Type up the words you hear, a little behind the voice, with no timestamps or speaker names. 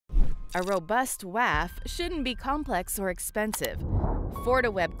A robust WAF shouldn't be complex or expensive.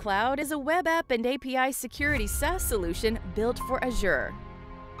 FortiWeb Cloud is a web app and API security SaaS solution built for Azure.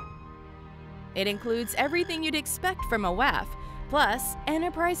 It includes everything you'd expect from a WAF, plus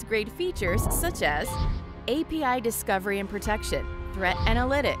enterprise-grade features such as API discovery and protection, threat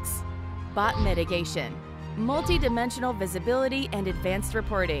analytics, bot mitigation, multi-dimensional visibility and advanced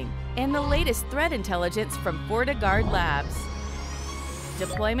reporting, and the latest threat intelligence from FortiGuard Labs.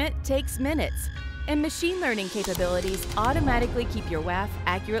 Deployment takes minutes, and machine learning capabilities automatically keep your WAF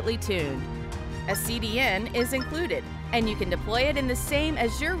accurately tuned. A CDN is included, and you can deploy it in the same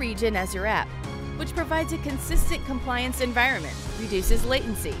Azure region as your app, which provides a consistent compliance environment, reduces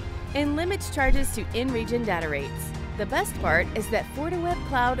latency, and limits charges to in-region data rates. The best part is that FortiWeb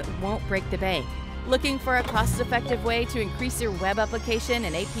Cloud won't break the bank. Looking for a cost-effective way to increase your web application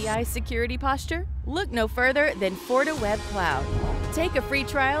and API security posture? Look no further than FortiWeb Cloud. Take a free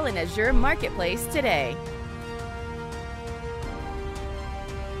trial in Azure Marketplace today.